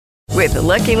With the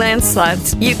Lucky Land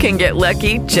Slots, you can get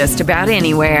lucky just about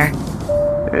anywhere.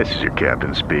 This is your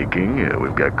captain speaking.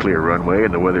 We've got clear runway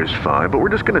and the weather's fine, but we're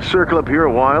just going to circle up here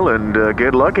a while and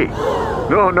get lucky.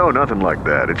 No, nothing like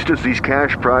that. It's just these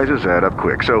cash prizes add up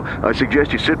quick. So I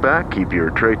suggest you sit back, keep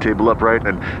your tray table upright,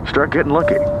 and start getting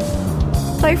lucky.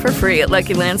 Play for free at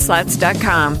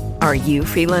LuckyLandSlots.com. Are you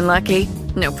feeling lucky?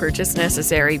 No purchase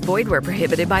necessary. Void where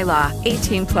prohibited by law.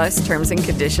 18+ terms and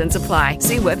conditions apply.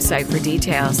 See website for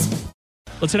details.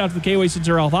 Let's head out to the KOA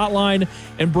Center Health Hotline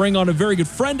and bring on a very good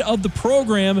friend of the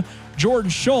program, Jordan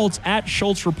Schultz, at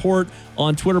Schultz Report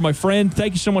on Twitter. My friend,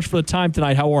 thank you so much for the time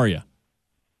tonight. How are you?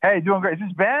 Hey, doing great. Is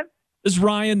this Ben? This is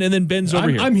Ryan, and then Ben's over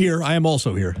here. I'm here. I am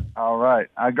also here. All right.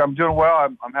 I'm doing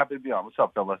well. I'm happy to be on. What's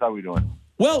up, fellas? How we doing?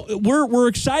 Well, we're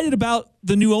excited about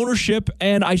the new ownership,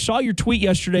 and I saw your tweet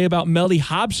yesterday about Melody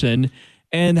Hobson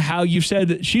and how you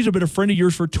said she's been a friend of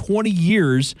yours for 20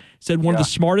 years, said one of the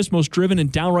smartest, most driven, and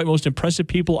downright most impressive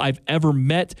people I've ever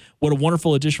met. What a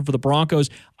wonderful addition for the Broncos.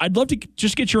 I'd love to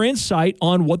just get your insight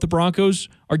on what the Broncos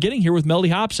are getting here with Melody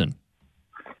Hobson.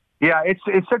 Yeah, it's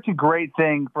such a great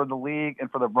thing for the league and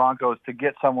for the Broncos to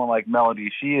get someone like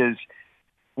Melody. She is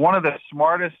one of the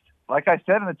smartest, like I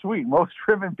said in the tweet, most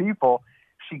driven people.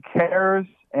 She cares,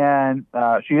 and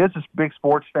she is a big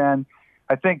sports fan.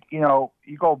 I think, you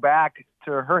go back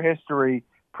to her history,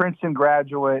 Princeton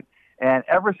graduate, and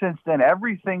ever since then,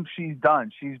 everything she's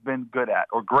done, she's been good at,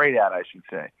 or great at, I should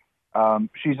say.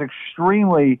 She's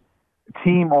extremely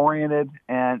team-oriented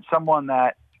and someone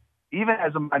that, even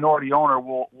as a minority owner,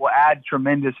 will add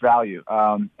tremendous value.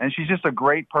 And she's just a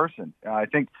great person. I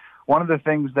think one of the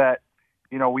things that,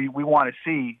 we want to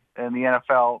see in the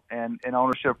NFL and in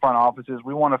ownership front offices,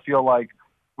 we want to feel like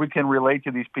we can relate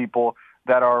to these people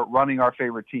that are running our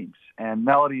favorite teams. And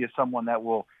Melody is someone that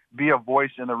will be a voice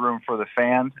in the room for the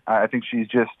fans. I think she's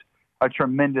just a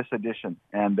tremendous addition.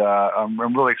 And I'm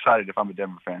really excited if I'm a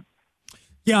Denver fan.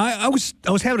 Yeah, I was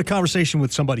having a conversation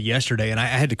with somebody yesterday, and I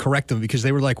had to correct them because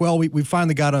they were like, "Well, we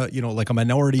finally got a a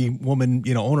minority woman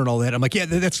owner and all that." I'm like, "Yeah,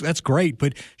 that's great,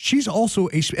 but she's also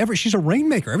she's a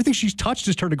rainmaker. Everything she's touched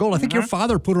has turned to gold. I think your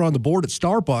father put her on the board at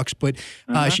Starbucks, but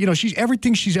she's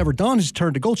everything she's ever done has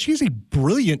turned to gold. She's a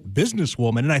brilliant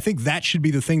businesswoman, and I think that should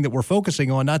be the thing that we're focusing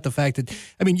on, not the fact that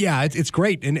it's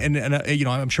great, and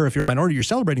I'm sure if you're a minority, you're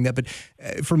celebrating that, but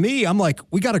for me, I'm like,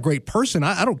 we got a great person.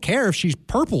 I don't care if she's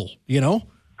purple,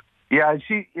 Yeah,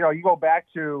 she, you go back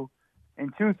to,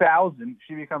 in 2000,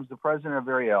 she becomes the president of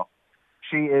Ariel.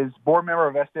 She is board member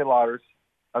of Estee Lauder,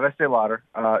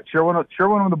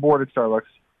 chairwoman of the board at Starbucks,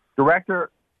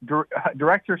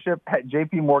 directorship at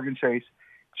J.P. Morgan Chase,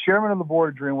 chairman of the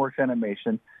board of DreamWorks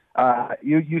Animation.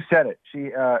 You said it.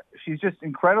 She's just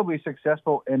incredibly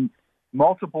successful in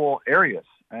multiple areas.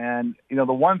 And, the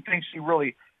one thing she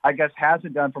really, I guess,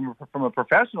 hasn't done from a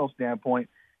professional standpoint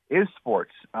is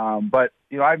sports. But,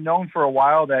 I've known for a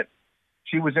while that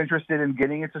she was interested in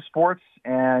getting into sports,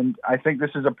 and I think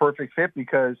this is a perfect fit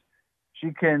because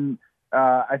she can,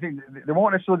 I think there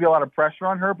won't necessarily be a lot of pressure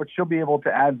on her, but she'll be able to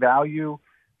add value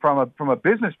from a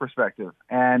business perspective.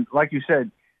 And like you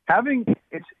said,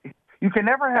 you can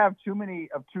never have too many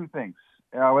of two things,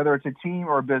 whether it's a team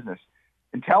or a business: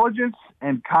 intelligence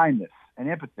and kindness and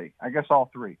empathy. I guess all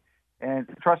three. And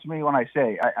trust me when I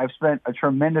say I've spent a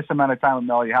tremendous amount of time with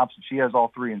Melody Hobson. She has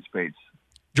all three in spades.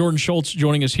 Jordan Schultz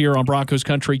joining us here on Broncos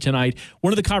Country tonight.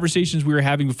 One of the conversations we were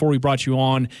having before we brought you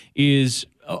on is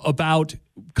about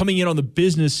coming in on the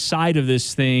business side of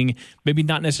this thing, maybe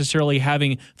not necessarily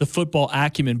having the football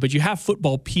acumen, but you have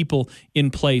football people in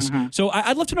place. Mm-hmm. So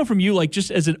I'd love to know from you, like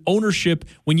just as an ownership,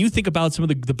 when you think about some of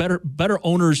the better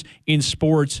owners in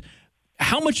sports,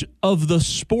 how much of the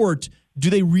sport do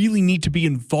they really need to be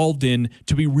involved in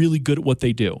to be really good at what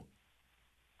they do?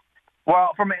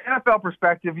 Well, from an NFL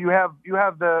perspective, you have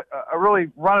the a really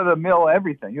run-of-the-mill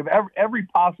everything. You have every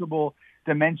possible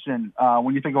dimension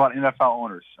when you think about NFL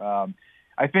owners.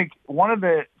 I think one of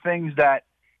the things that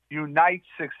unites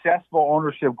successful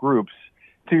ownership groups,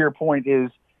 to your point, is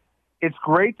it's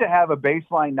great to have a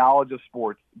baseline knowledge of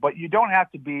sports, but you don't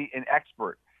have to be an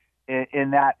expert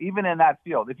in that, even in that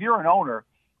field. If you're an owner,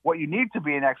 what you need to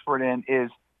be an expert in is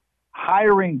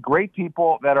hiring great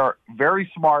people that are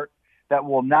very smart, that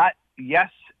will not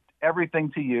yes everything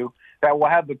to you, that will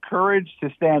have the courage to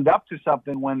stand up to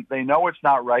something when they know it's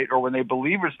not right or when they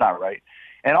believe it's not right.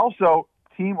 And also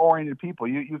team-oriented people.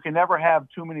 You can never have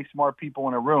too many smart people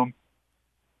in a room.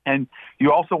 And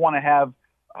you also want to have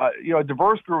a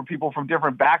diverse group of people from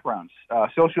different backgrounds,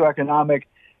 socioeconomic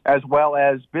as well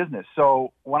as business.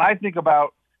 So when I think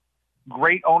about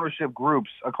great ownership groups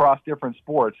across different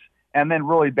sports and then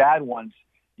really bad ones,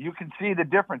 you can see the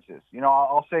differences.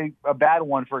 I'll say a bad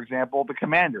one, for example, the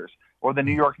Commanders or the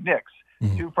New York Knicks,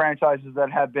 two franchises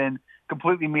that have been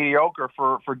completely mediocre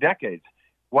for decades.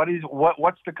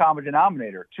 What's the common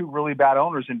denominator? Two really bad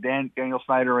owners in Daniel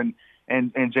Snyder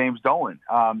and James Dolan.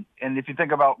 And if you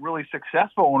think about really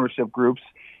successful ownership groups,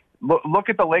 look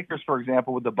at the Lakers, for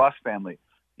example, with the Buss family.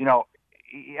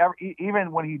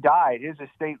 Even when he died, his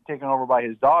estate taken over by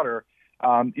his daughter,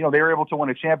 they were able to win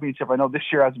a championship. I know this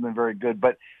year hasn't been very good,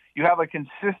 but you have a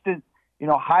consistent,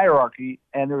 hierarchy,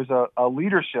 and there's a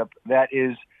leadership that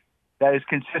is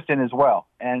consistent as well.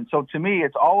 And so to me,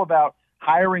 it's all about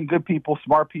hiring good people,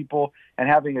 smart people, and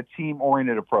having a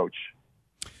team-oriented approach.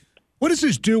 What does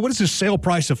this do? What does this sale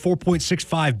price of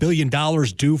 $4.65 billion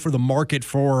do for the market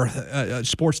for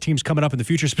sports teams coming up in the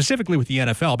future, specifically with the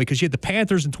NFL? Because you had the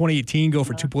Panthers in 2018 go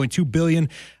for $2.2 billion.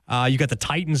 You got the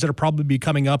Titans that are probably be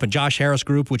coming up, and Josh Harris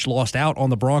Group, which lost out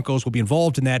on the Broncos, will be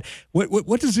involved in that.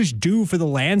 What does this do for the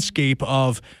landscape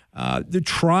of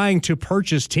trying to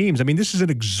purchase teams? I mean, this is an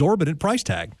exorbitant price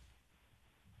tag.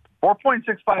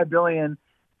 $4.65 billion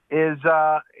is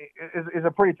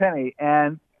a pretty penny,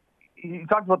 and you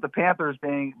talked about the Panthers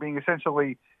being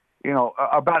essentially,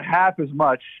 about half as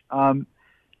much. I think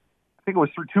it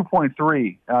was through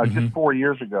 2.3 just 4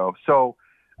 years ago. So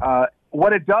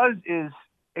what it does is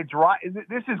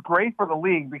this is great for the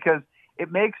league because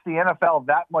it makes the NFL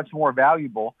that much more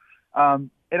valuable.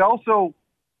 It also,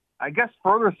 I guess,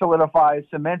 further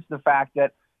cements the fact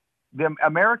that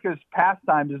America's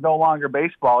pastime is no longer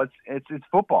baseball; it's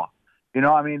football.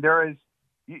 There is.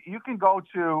 You can go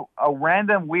to a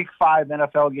random Week 5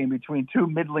 NFL game between two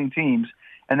middling teams,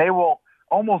 and they will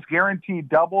almost guarantee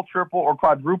double, triple, or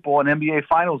quadruple an NBA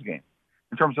Finals game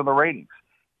in terms of the ratings.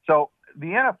 So the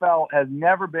NFL has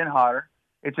never been hotter.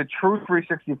 It's a true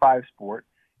 365 sport,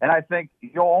 and I think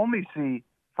you'll only see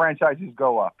franchises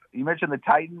go up. You mentioned the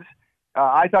Titans.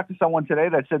 I talked to someone today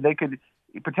that said they could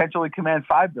potentially command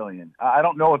 $5 billion. I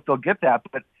don't know if they'll get that,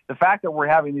 but the fact that we're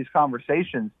having these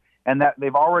conversations and that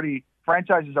they've already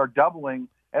franchises are doubling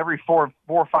every 4,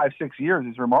 5, 6 years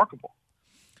is remarkable.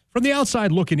 From the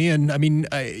outside looking in, I mean,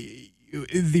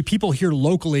 the people here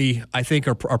locally, I think,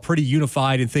 are pretty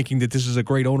unified in thinking that this is a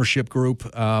great ownership group.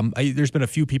 There's been a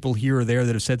few people here or there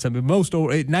that have said something.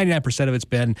 99% of it's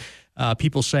been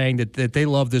people saying that they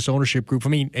love this ownership group. I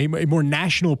mean, a more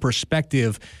national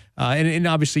perspective. And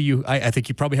obviously, I think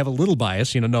you probably have a little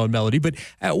bias, knowing Melody. But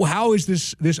how is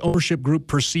this ownership group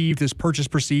perceived, this purchase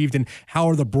perceived, and how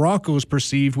are the Broncos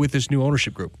perceived with this new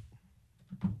ownership group?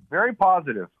 Very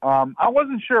positive. I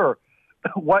wasn't sure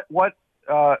what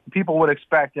people would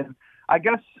expect, and I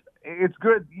guess it's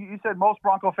good. You said most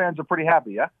Bronco fans are pretty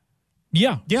happy, yeah?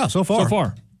 Yeah. So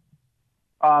far.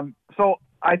 So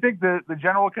I think the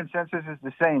general consensus is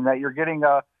the same, that you're getting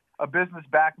a business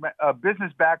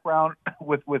background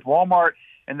with Walmart,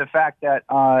 and the fact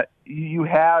that you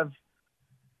have,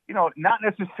 not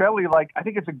necessarily I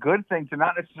think it's a good thing to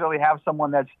not necessarily have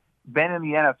someone that's been in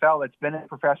the NFL, that's been in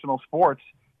professional sports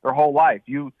their whole life.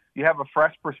 You have a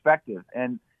fresh perspective,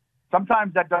 and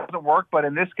sometimes that doesn't work, but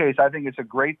in this case, I think it's a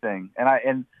great thing.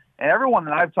 And everyone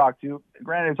that I've talked to,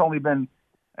 granted, it's only been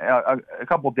a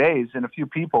couple days and a few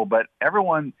people, but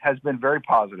everyone has been very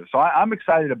positive. So I'm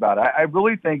excited about it. I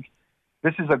really think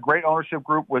this is a great ownership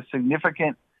group with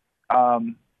significant, I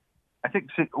think,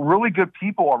 really good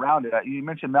people around it. You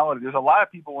mentioned Melody. There's a lot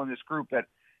of people in this group that,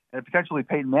 and potentially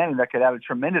Peyton Manning, that could add a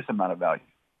tremendous amount of value.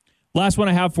 Last one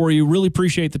I have for you. Really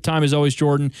appreciate the time as always,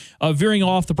 Jordan. Veering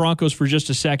off the Broncos for just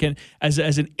a second, as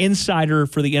an insider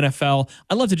for the NFL,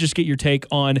 I'd love to just get your take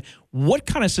on what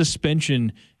kind of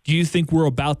suspension do you think we're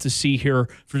about to see here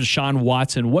for Deshaun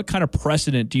Watson? What kind of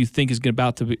precedent do you think is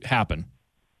about to happen?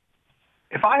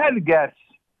 If I had to guess,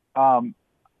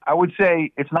 I would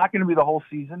say it's not going to be the whole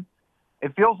season.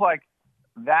 It feels like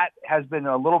that has been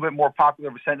a little bit more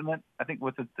popular of a sentiment. I think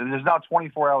there's now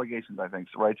 24 allegations, I think,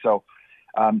 right? So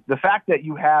the fact that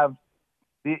you have,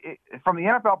 from the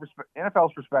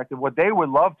NFL's perspective, what they would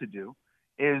love to do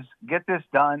is get this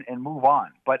done and move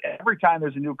on. But every time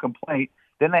there's a new complaint,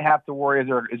 then they have to worry,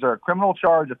 is there a criminal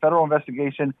charge, a federal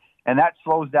investigation, and that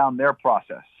slows down their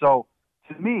process. So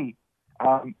to me,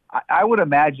 I would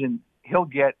imagine he'll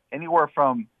get anywhere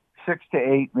from 6 to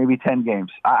 8, maybe 10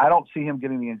 games. I don't see him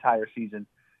getting the entire season.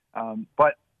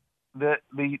 But the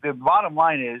bottom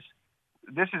line is,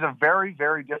 this is a very,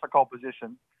 very difficult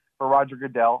position for Roger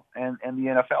Goodell and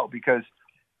the NFL, because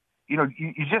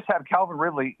you just have Calvin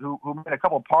Ridley, who made a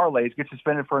couple of parlays, get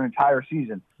suspended for an entire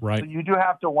season. Right. So you do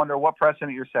have to wonder what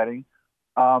precedent you're setting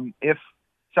if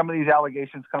some of these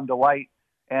allegations come to light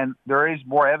and there is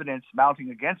more evidence mounting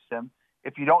against him.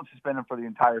 If you don't suspend him for the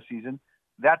entire season,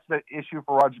 that's the issue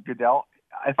for Roger Goodell.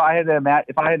 If I had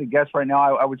to guess right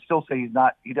now, I would still say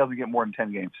he doesn't get more than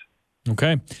 10 games.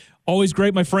 Okay. Always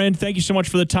great, my friend. Thank you so much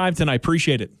for the time tonight.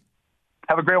 Appreciate it.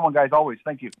 Have a great one, guys. Always.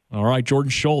 Thank you. All right, Jordan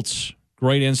Schultz.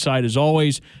 Great insight as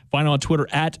always. Find him on Twitter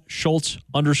at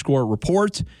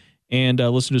Schultz_report. And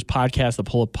listen to his podcast, The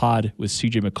Pull Up Pod with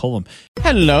CJ McCollum.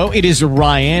 Hello, it is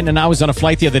Ryan, and I was on a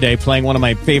flight the other day playing one of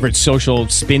my favorite social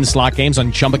spin slot games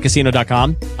on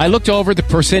ChumbaCasino.com. I looked over at the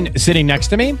person sitting next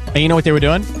to me, and you know what they were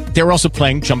doing? They were also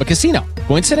playing Chumba Casino.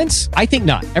 Coincidence? I think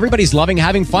not. Everybody's loving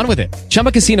having fun with it.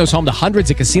 Chumba Casino is home to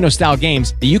hundreds of casino-style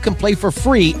games that you can play for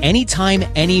free anytime,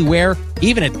 anywhere,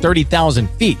 even at 30,000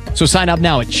 feet. So sign up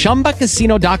now at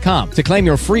ChumbaCasino.com to claim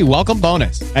your free welcome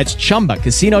bonus. That's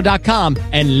ChumbaCasino.com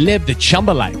and live the Chumba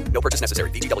life. No purchase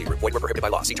necessary. VGW. Void where prohibited by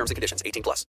law. See terms and conditions. 18+.